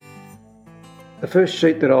The first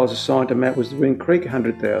sheet that I was assigned to map was the Ring Creek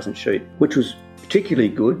 100,000 sheet, which was particularly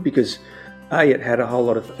good because A, it had a whole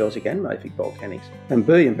lot of felsic and mafic volcanics, and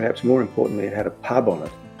B, and perhaps more importantly, it had a pub on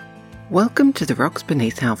it. Welcome to The Rocks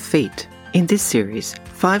Beneath Our Feet. In this series,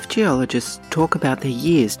 5 geologists talk about their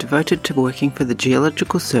years devoted to working for the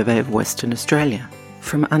Geological Survey of Western Australia,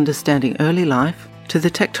 from understanding early life to the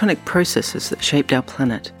tectonic processes that shaped our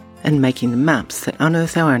planet, and making the maps that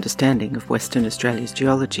unearth our understanding of Western Australia's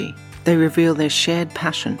geology. They reveal their shared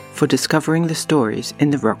passion for discovering the stories in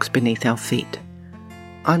the rocks beneath our feet.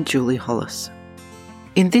 I'm Julie Hollis.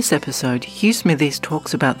 In this episode, Hugh Smithies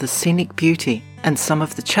talks about the scenic beauty and some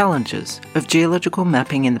of the challenges of geological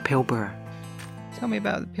mapping in the Pilbara. Tell me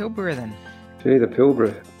about the Pilbara then. Gee, the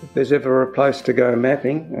Pilbara. If there's ever a place to go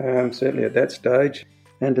mapping, certainly at that stage,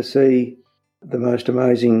 and to see the most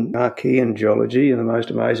amazing Archean geology and the most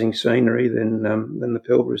amazing scenery, then the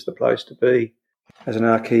Pilbara is the place to be. As an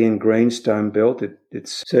Archean greenstone belt,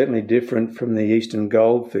 it's certainly different from the eastern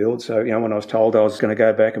goldfield. So, when I was told I was going to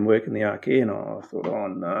go back and work in the Archean, I thought, oh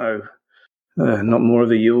no, not more of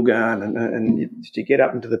the Yilgarn. And you get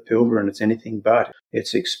up into the Pilbara and it's anything but.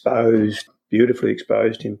 It's exposed, beautifully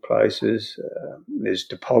exposed in places. There's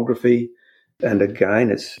topography. And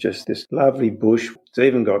again, it's just this lovely bush. It's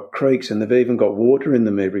even got creeks and they've even got water in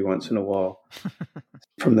them every once in a while.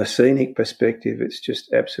 From the scenic perspective, it's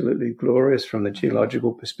just absolutely glorious from the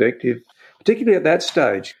geological perspective, particularly at that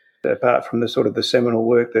stage, apart from the sort of the seminal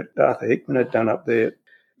work that Arthur Hickman had done up there.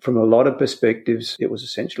 From a lot of perspectives, it was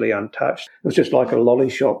essentially untouched. It was just like a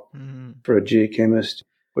lolly shop for a geochemist.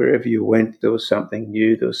 Wherever you went, there was something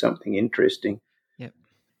new, there was something interesting. Yep.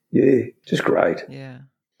 Yeah, just great. Yeah.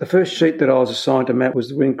 The first sheet that I was assigned to map was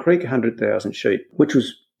the Ring Creek 100,000 sheet, which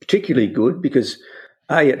was particularly good because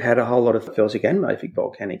A, it had a whole lot of felsic and mafic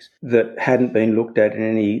volcanics that hadn't been looked at in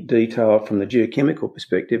any detail from the geochemical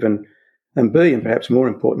perspective, and B, and perhaps more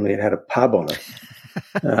importantly, it had a pub on it.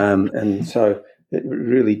 And so it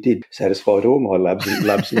really did satisfy all my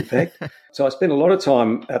labs in fact. So I spent a lot of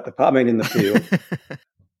time at the pub, in the field.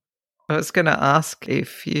 I was going to ask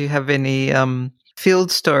if you have any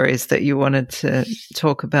field stories that you wanted to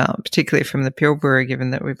talk about, particularly from the Pilbara,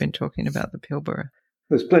 given that we've been talking about the Pilbara.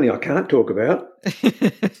 There's plenty I can't talk about.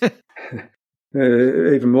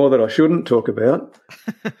 Even more that I shouldn't talk about.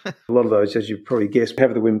 A lot of those, as you probably guessed,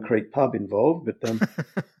 have the Wim Creek pub involved. But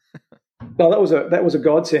no, that was a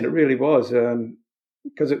godsend. It really was,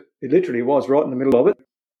 because it literally was right in the middle of it.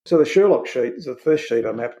 So the Sherlock sheet is the first sheet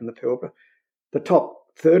I mapped in the Pilbara. The top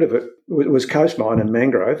third of it was coastline and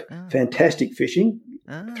mangrove. Oh. Fantastic fishing.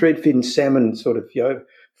 Oh. Threadfin salmon, sort of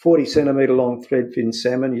 40 centimetre long threadfin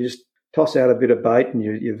salmon. You just toss out a bit of bait and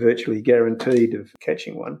you're virtually guaranteed of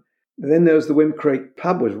catching one. And then there was the Wim Creek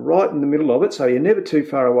pub, was right in the middle of it, so you're never too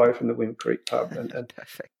far away from the Wim Creek pub. And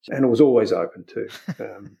it was always open too.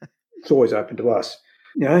 It's always open to us.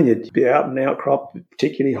 You'd be out and outcrop,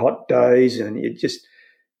 particularly hot days, and you'd just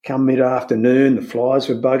come mid-afternoon, the flies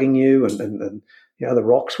were bugging you and the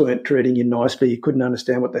rocks weren't treating you nicely. You couldn't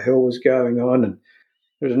understand what the hell was going on. And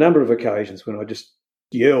there was a number of occasions when I just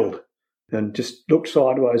yelled and just looked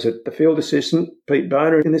sideways at the field assistant, Pete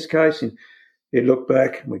Boner in this case, and he'd look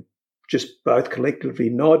back and we'd just both collectively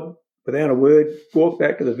nod without a word, walk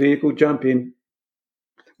back to the vehicle, jump in,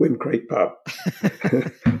 Wim Creek pub.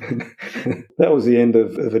 That was the end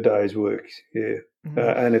of a day's work, yeah.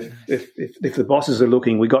 And if the bosses are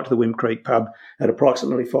looking, we got to the Wim Creek pub at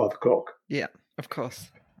approximately 5 o'clock. Yeah, of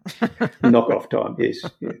course. Knock-off time, yes.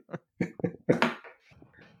 Yeah.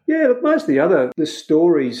 Yeah, look, most of the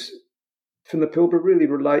stories from the Pilbara really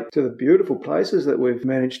relate to the beautiful places that we've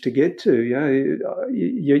managed to get to.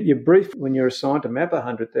 Your brief when you're assigned to map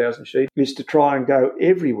 100,000 sheet is to try and go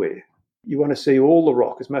everywhere. You want to see all the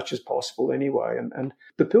rock as much as possible anyway. And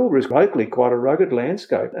the Pilbara is locally quite a rugged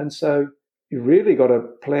landscape. And so you really got to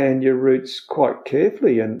plan your routes quite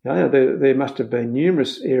carefully. And there must have been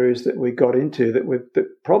numerous areas that we got into that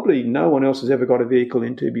probably no one else has ever got a vehicle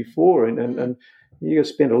into before. And you got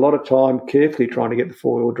to spend a lot of time carefully trying to get the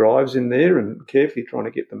four-wheel drives in there and carefully trying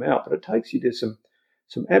to get them out. But it takes you to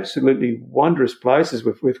some absolutely wondrous places.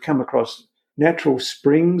 We've come across natural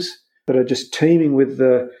springs that are just teeming with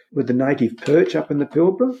the native perch up in the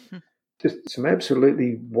Pilbara. Just some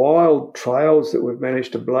absolutely wild trails that we've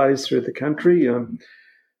managed to blaze through the country.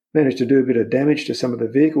 Managed to do a bit of damage to some of the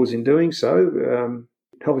vehicles in doing so.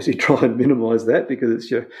 Obviously, try and minimise that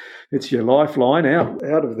because it's your lifeline out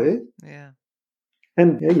of there. Yeah.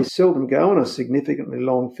 And you seldom go on a significantly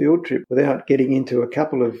long field trip without getting into a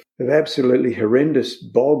couple of absolutely horrendous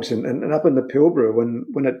bogs. And up in the Pilbara,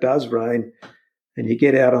 when it does rain, and you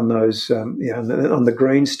get out on those, on the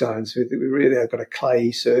greenstones, we really have got a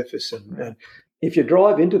clayey surface, and If you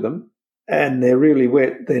drive into them and they're really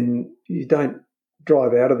wet, then you don't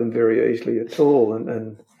drive out of them very easily at all.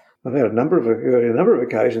 And I've had a number of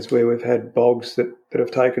occasions where we've had bogs that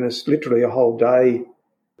have taken us literally a whole day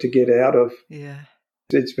to get out of. Yeah.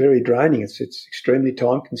 It's very draining. It's extremely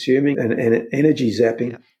time-consuming and energy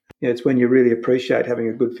zapping. Yep. It's when you really appreciate having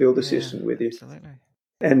a good field assistant with you. Absolutely.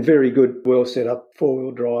 And very good, well-set-up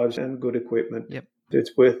four-wheel drives and good equipment. Yep.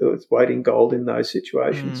 It's worth its weight in gold in those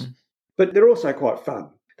situations. But they're also quite fun.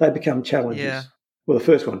 They become challenges. Yeah. Well, the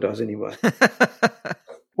first one does anyway.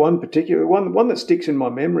 One particular one that sticks in my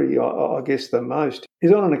memory, I guess, the most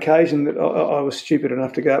is on an occasion that I was stupid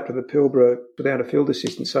enough to go up to the Pilbara without a field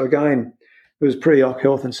assistant. So again, it was pre-OC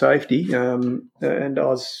health and safety, and I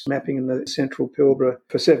was mapping in the central Pilbara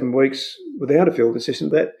for 7 weeks without a field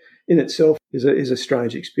assistant. That in itself is a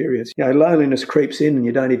strange experience. Loneliness creeps in and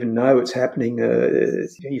you don't even know it's happening.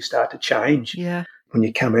 You start to change. Yeah. When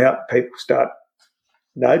you come out, people start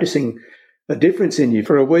noticing a difference in you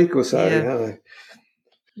for a week or so. Yeah.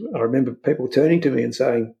 I remember people turning to me and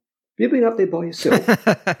saying, "Have you been up there by yourself?"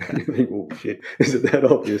 You think, "Oh shit, is it that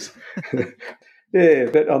obvious?" Yeah,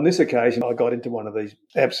 but on this occasion, I got into one of these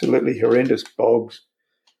absolutely horrendous bogs.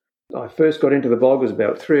 I first got into the bog, it was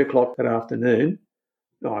about 3:00 that afternoon.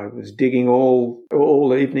 I was digging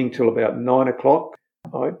all evening till about 9:00.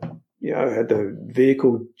 I had the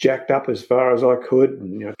vehicle jacked up as far as I could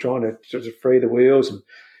and, trying to sort of free the wheels and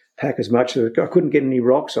pack as much as I couldn't get any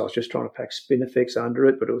rocks. I was just trying to pack spinifex under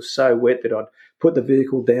it, but it was so wet that I'd put the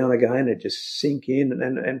vehicle down again and it'd just sink in.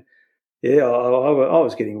 And I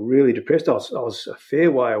was getting really depressed. I was a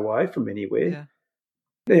fair way away from anywhere.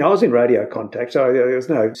 Yeah. I was in radio contact, so there was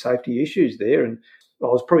no safety issues there. And I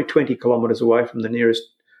was probably 20 kilometres away from the nearest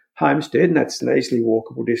homestead, and that's an easily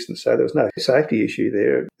walkable distance, so there was no safety issue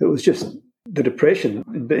there. It was just the depression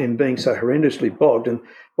in being so horrendously bogged. And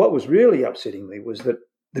what was really upsetting me was that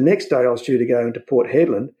the next day I was due to go into Port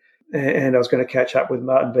Hedland, and I was going to catch up with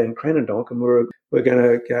Martin van Kranendonk, and we were going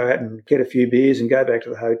to go out and get a few beers and go back to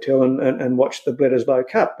the hotel and watch the Bledisloe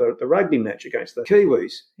Cup, the rugby match against the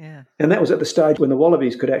Kiwis. Yeah. And that was at the stage when the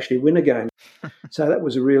Wallabies could actually win a game. So that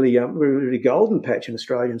was a really golden patch in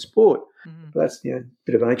Australian sport. Mm-hmm. That's a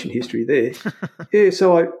bit of ancient history there. Yeah,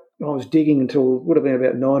 so I was digging until it would have been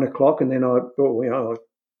about 9:00, and then I thought,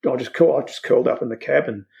 I just curled up in the cab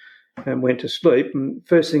and went to sleep. And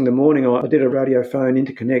first thing in the morning, I did a radio phone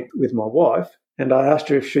interconnect with my wife, and I asked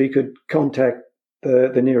her if she could contact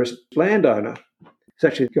the nearest landowner. It's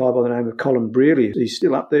actually a guy by the name of Colin Brearley. He's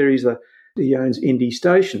still up there. He owns Indy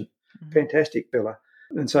Station. Fantastic fella.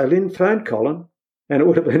 And so Lynn phoned Colin, and it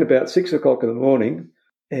would have been about 6:00 in the morning,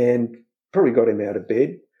 and probably got him out of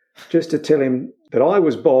bed just to tell him that I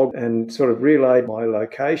was bogged, and sort of relayed my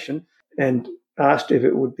location and asked if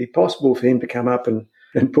it would be possible for him to come up and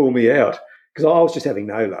pull me out, because I was just having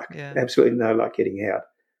no luck, absolutely no luck getting out.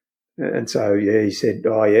 And so, he said,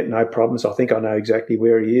 no problems. I think I know exactly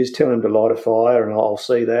where he is. Tell him to light a fire and I'll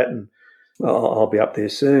see that, and I'll be up there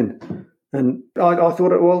soon. And I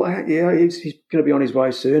thought, he's going to be on his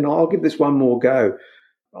way soon. I'll give this one more go.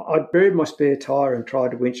 I buried my spare tyre and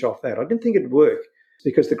tried to winch off that. I didn't think it'd work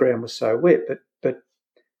because the ground was so wet, but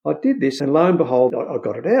I did this, and lo and behold, I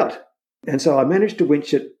got it out. And so I managed to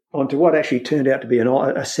winch it onto what actually turned out to be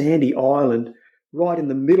a sandy island right in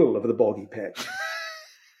the middle of the boggy patch,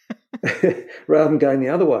 rather than going the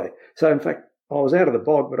other way. So, in fact, I was out of the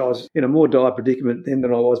bog, but I was in a more dire predicament then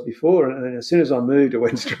than I was before. And as soon as I moved, I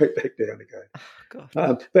went straight back down again.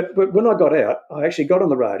 But when I got out, I actually got on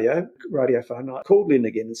the radio phone. I called Lynn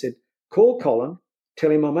again and said, "Call Colin,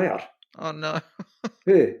 tell him I'm out." Oh, no.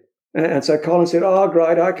 Yeah. And so Colin said, "Oh,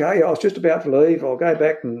 great, okay, I was just about to leave. I'll go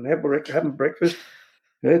back and have breakfast."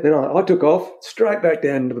 Yeah, then I took off, straight back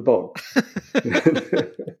down into the bog.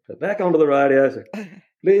 Back onto the radio, said,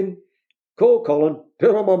 "Lynn, call Colin,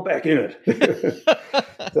 tell him I'm back in it."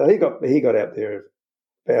 So he got out there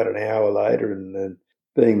about an hour later, and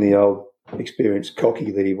being the old experienced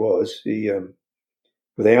cocky that he was, he,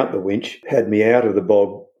 without the winch, had me out of the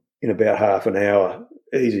bog in about half an hour.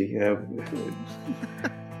 Easy,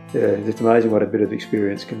 Yeah, it's amazing what a bit of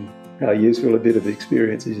experience how useful a bit of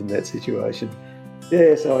experience is in that situation.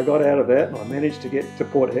 Yeah, so I got out of that and I managed to get to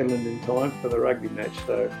Port Hedland in time for the rugby match.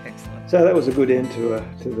 So, excellent. So that was a good end to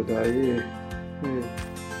the day, yeah.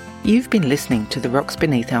 You've been listening to The Rocks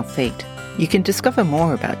Beneath Our Feet. You can discover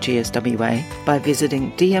more about GSWA by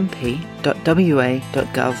visiting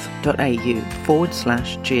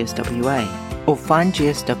dmp.wa.gov.au/GSWA or find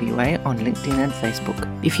GSWA on LinkedIn and Facebook.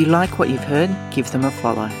 If you like what you've heard, give them a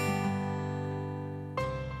follow.